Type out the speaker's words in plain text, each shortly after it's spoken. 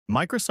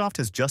Microsoft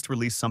has just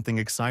released something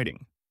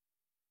exciting.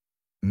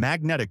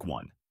 Magnetic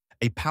One,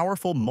 a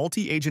powerful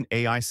multi-agent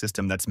AI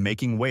system that's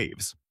making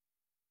waves.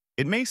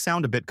 It may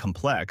sound a bit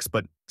complex,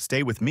 but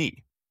stay with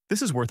me.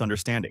 This is worth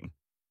understanding.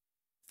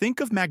 Think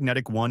of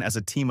Magnetic One as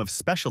a team of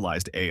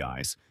specialized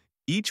AIs,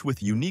 each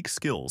with unique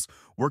skills,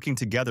 working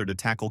together to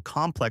tackle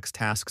complex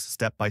tasks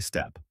step by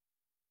step.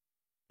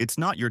 It's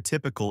not your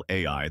typical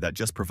AI that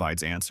just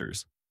provides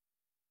answers.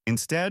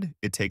 Instead,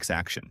 it takes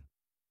action.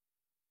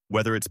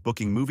 Whether it's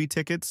booking movie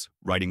tickets,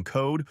 writing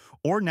code,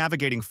 or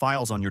navigating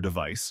files on your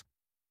device,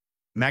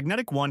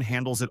 Magnetic One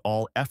handles it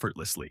all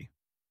effortlessly.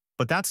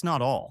 But that's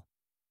not all.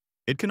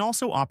 It can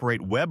also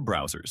operate web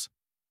browsers,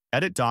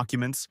 edit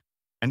documents,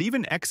 and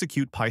even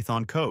execute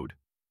Python code.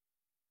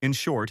 In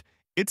short,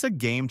 it's a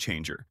game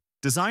changer,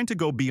 designed to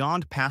go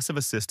beyond passive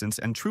assistance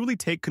and truly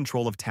take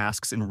control of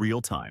tasks in real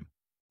time.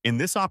 In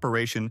this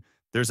operation,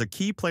 there's a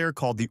key player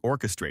called the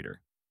Orchestrator.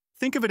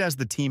 Think of it as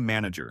the team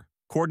manager,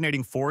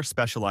 coordinating 4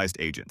 specialized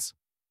agents.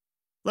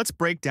 Let's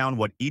break down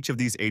what each of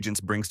these agents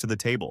brings to the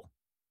table.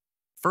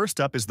 First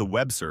up is the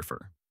web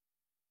surfer.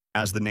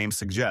 As the name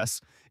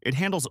suggests, it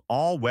handles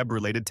all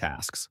web-related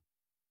tasks.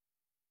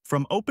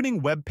 From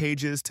opening web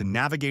pages to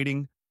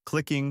navigating,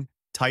 clicking,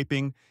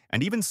 typing,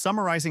 and even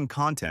summarizing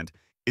content,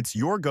 it's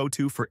your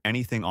go-to for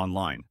anything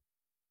online.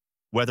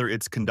 Whether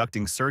it's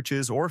conducting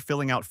searches or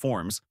filling out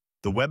forms,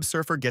 the web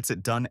surfer gets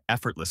it done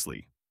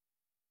effortlessly.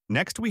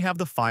 Next, we have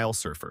the file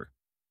surfer.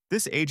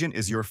 This agent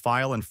is your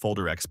file and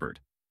folder expert.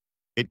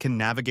 It can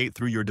navigate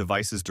through your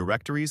device's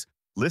directories,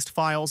 list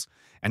files,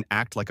 and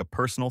act like a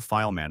personal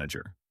file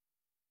manager.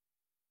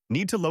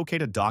 Need to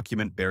locate a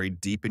document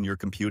buried deep in your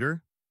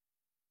computer?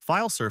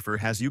 File Surfer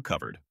has you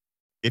covered.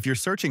 If you're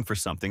searching for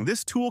something,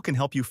 this tool can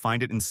help you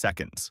find it in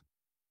seconds.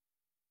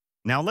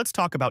 Now let's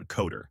talk about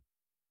Coder,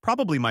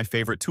 probably my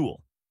favorite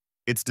tool.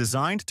 It's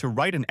designed to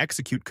write and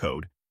execute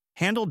code,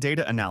 handle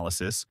data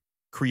analysis,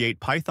 create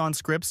Python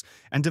scripts,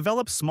 and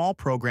develop small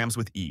programs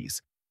with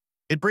ease.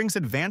 It brings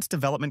advanced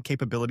development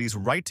capabilities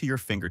right to your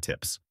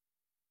fingertips.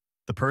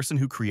 The person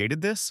who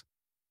created this?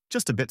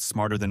 Just a bit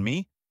smarter than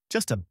me?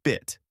 Just a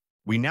bit.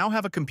 We now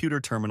have a computer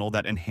terminal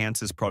that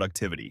enhances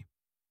productivity.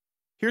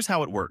 Here's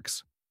how it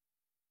works.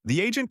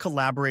 The agent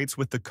collaborates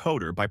with the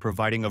coder by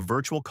providing a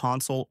virtual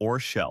console or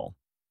shell.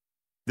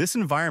 This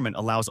environment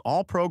allows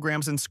all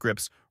programs and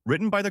scripts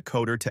written by the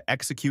coder to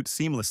execute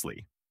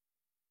seamlessly.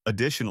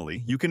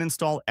 Additionally, you can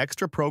install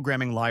extra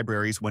programming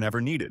libraries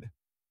whenever needed.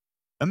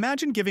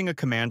 Imagine giving a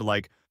command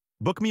like,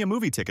 "Book me a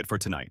movie ticket for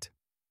tonight."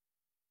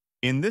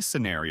 In this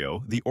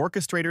scenario, the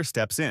orchestrator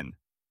steps in.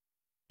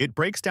 It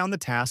breaks down the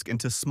task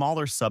into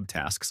smaller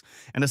subtasks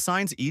and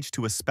assigns each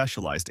to a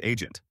specialized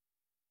agent.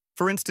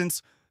 For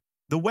instance,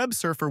 the web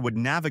surfer would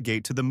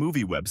navigate to the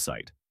movie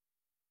website.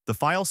 The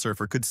file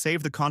surfer could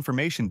save the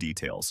confirmation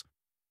details.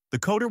 The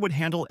coder would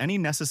handle any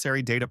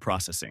necessary data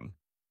processing.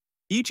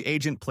 Each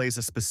agent plays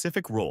a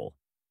specific role,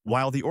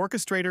 while the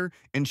orchestrator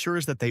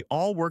ensures that they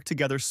all work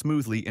together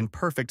smoothly in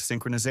perfect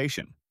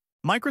synchronization.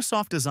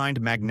 Microsoft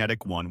designed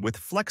Magnetic One with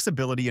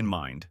flexibility in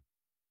mind.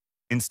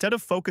 Instead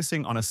of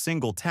focusing on a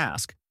single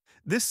task,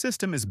 this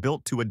system is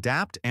built to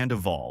adapt and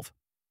evolve.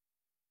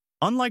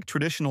 Unlike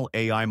traditional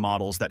AI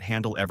models that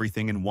handle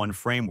everything in one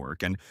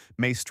framework and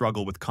may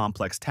struggle with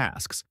complex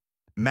tasks,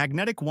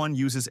 Magnetic One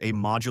uses a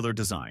modular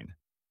design.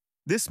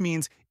 This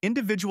means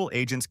individual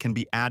agents can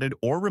be added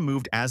or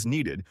removed as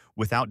needed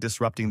without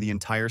disrupting the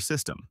entire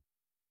system.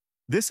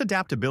 This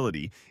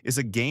adaptability is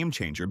a game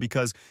changer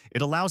because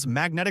it allows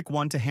Magnetic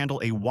One to handle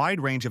a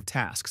wide range of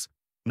tasks,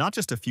 not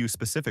just a few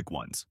specific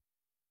ones.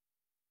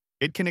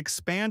 It can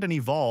expand and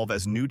evolve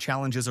as new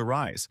challenges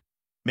arise,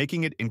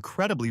 making it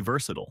incredibly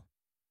versatile.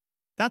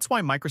 That's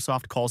why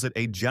Microsoft calls it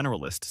a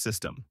generalist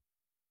system.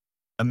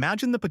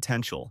 Imagine the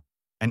potential,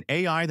 an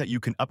AI that you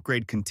can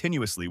upgrade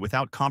continuously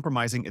without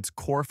compromising its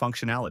core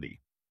functionality.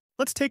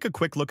 Let's take a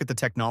quick look at the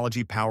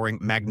technology powering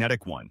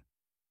Magnetic One.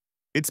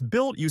 It's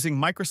built using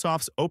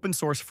Microsoft's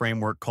open-source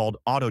framework called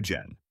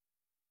AutoGen.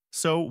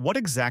 So what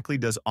exactly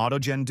does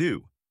AutoGen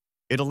do?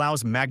 It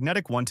allows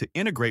Magnetic One to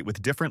integrate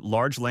with different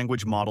large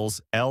language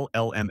models,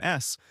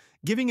 LLMs,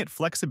 giving it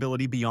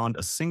flexibility beyond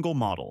a single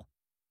model.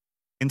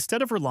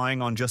 Instead of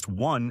relying on just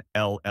one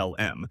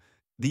LLM,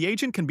 the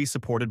agent can be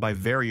supported by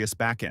various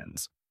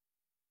backends.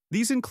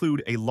 These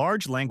include a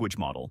large language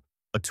model,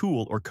 a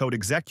tool or code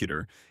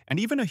executor, and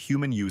even a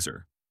human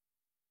user.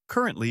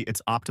 Currently,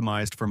 it's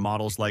optimized for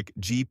models like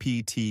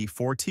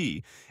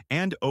GPT-4t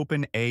and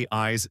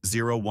OpenAI's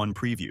 0.1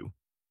 preview.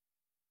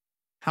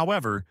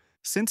 However,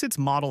 since it's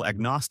model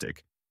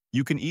agnostic,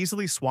 you can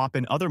easily swap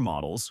in other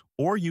models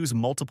or use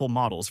multiple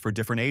models for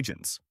different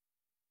agents.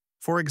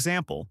 For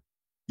example,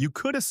 you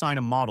could assign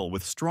a model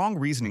with strong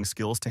reasoning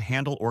skills to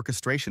handle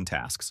orchestration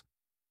tasks.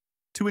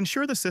 To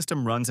ensure the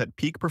system runs at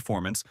peak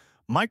performance,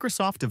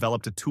 Microsoft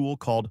developed a tool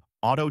called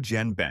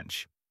AutoGen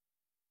Bench.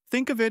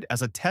 Think of it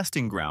as a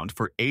testing ground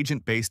for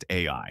agent-based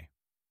AI.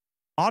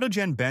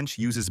 AutoGen Bench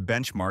uses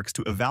benchmarks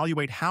to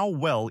evaluate how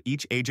well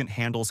each agent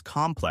handles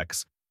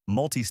complex,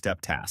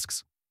 multi-step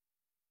tasks.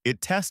 It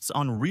tests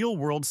on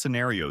real-world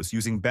scenarios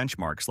using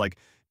benchmarks like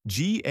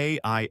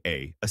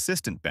GAIA,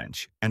 Assistant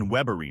Bench, and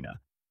Web Arena,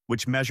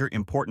 which measure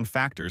important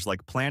factors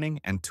like planning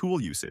and tool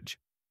usage.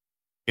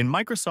 In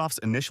Microsoft's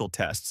initial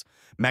tests,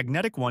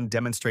 Magnetic One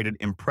demonstrated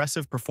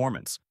impressive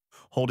performance,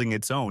 holding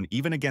its own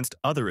even against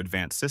other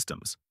advanced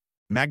systems.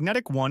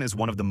 Magnetic One is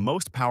one of the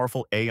most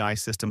powerful AI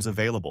systems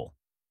available.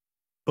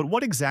 But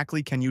what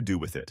exactly can you do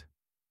with it?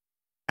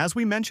 As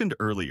we mentioned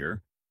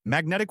earlier,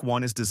 Magnetic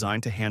One is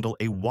designed to handle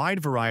a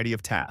wide variety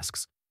of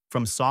tasks,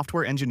 from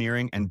software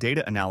engineering and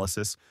data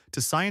analysis to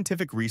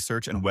scientific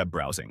research and web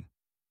browsing.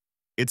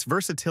 Its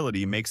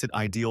versatility makes it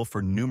ideal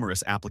for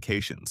numerous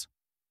applications.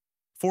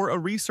 For a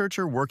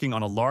researcher working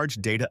on a large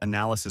data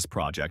analysis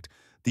project,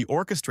 the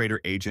Orchestrator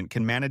agent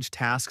can manage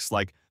tasks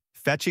like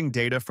fetching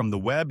data from the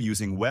web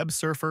using Web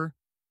Surfer,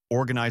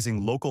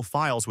 organizing local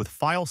files with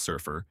File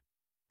Surfer,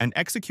 and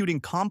executing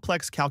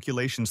complex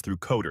calculations through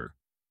Coder,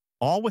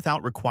 all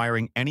without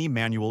requiring any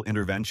manual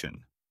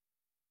intervention.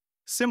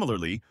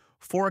 Similarly,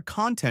 for a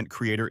content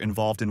creator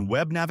involved in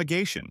web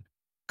navigation,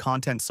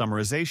 content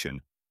summarization,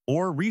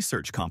 or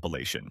research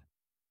compilation,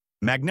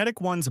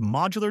 Magnetic One's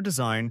modular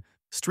design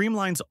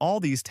streamlines all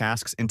these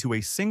tasks into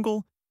a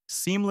single,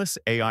 seamless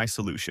AI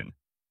solution,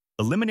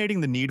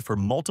 eliminating the need for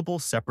multiple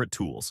separate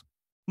tools.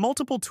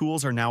 Multiple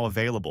tools are now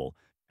available,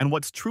 and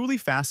what's truly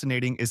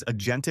fascinating is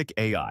agentic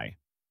AI.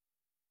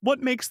 What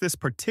makes this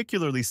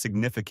particularly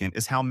significant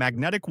is how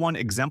Magnetic One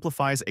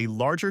exemplifies a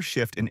larger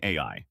shift in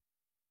AI.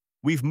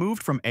 We've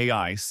moved from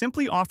AI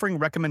simply offering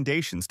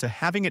recommendations to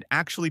having it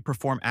actually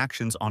perform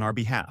actions on our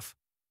behalf.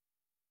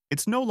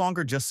 It's no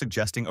longer just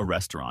suggesting a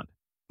restaurant.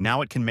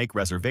 Now it can make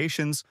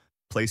reservations,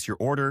 place your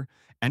order,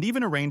 and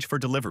even arrange for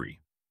delivery.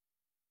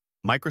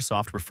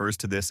 Microsoft refers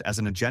to this as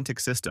an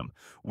agentic system,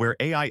 where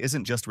AI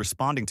isn't just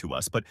responding to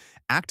us, but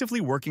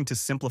actively working to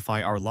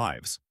simplify our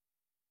lives.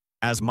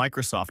 As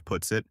Microsoft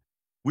puts it,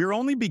 we're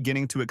only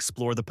beginning to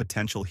explore the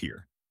potential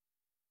here.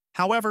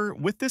 However,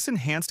 with this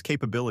enhanced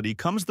capability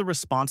comes the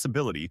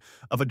responsibility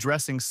of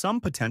addressing some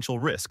potential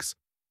risks.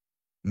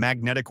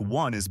 Magnetic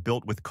One is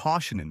built with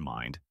caution in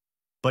mind,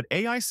 but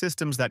AI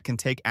systems that can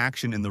take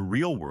action in the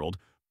real world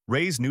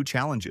raise new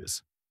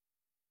challenges.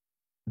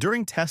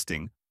 During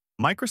testing,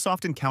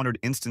 Microsoft encountered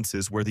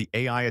instances where the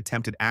AI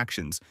attempted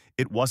actions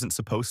it wasn't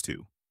supposed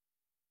to.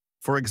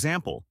 For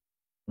example,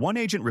 one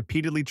agent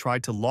repeatedly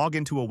tried to log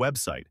into a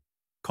website,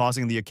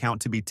 causing the account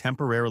to be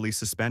temporarily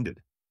suspended.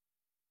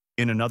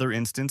 In another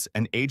instance,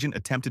 an agent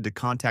attempted to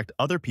contact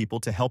other people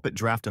to help it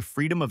draft a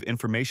Freedom of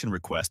Information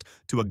request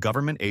to a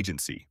government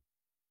agency.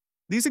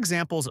 These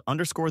examples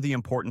underscore the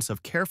importance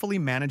of carefully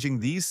managing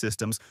these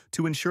systems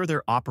to ensure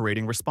they're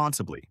operating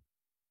responsibly.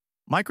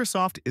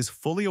 Microsoft is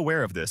fully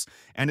aware of this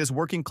and is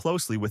working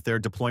closely with their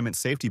deployment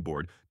safety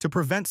board to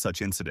prevent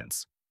such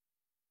incidents.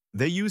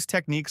 They use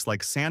techniques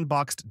like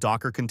sandboxed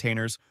Docker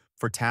containers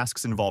for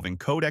tasks involving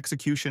code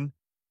execution,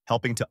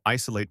 helping to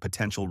isolate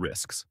potential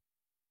risks.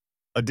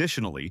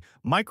 Additionally,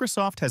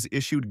 Microsoft has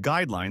issued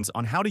guidelines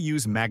on how to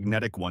use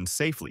Magnetic One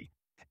safely,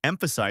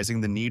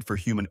 emphasizing the need for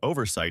human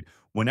oversight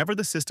whenever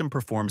the system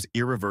performs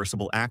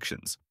irreversible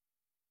actions.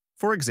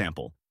 For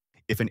example,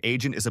 if an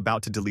agent is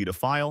about to delete a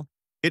file,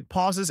 it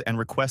pauses and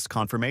requests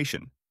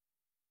confirmation.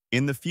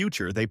 In the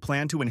future, they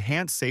plan to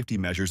enhance safety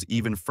measures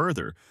even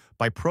further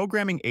by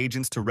programming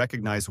agents to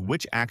recognize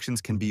which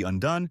actions can be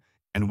undone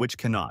and which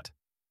cannot.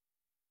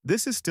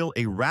 This is still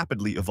a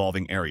rapidly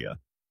evolving area,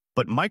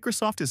 but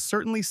Microsoft is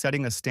certainly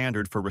setting a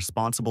standard for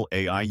responsible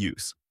AI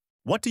use.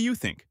 What do you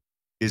think?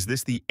 Is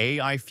this the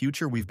AI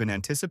future we've been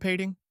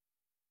anticipating?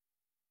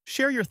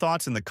 Share your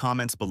thoughts in the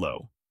comments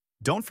below.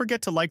 Don't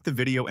forget to like the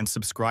video and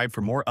subscribe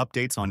for more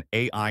updates on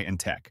AI and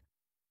tech.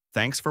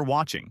 Thanks for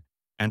watching,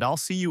 and I'll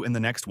see you in the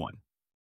next one.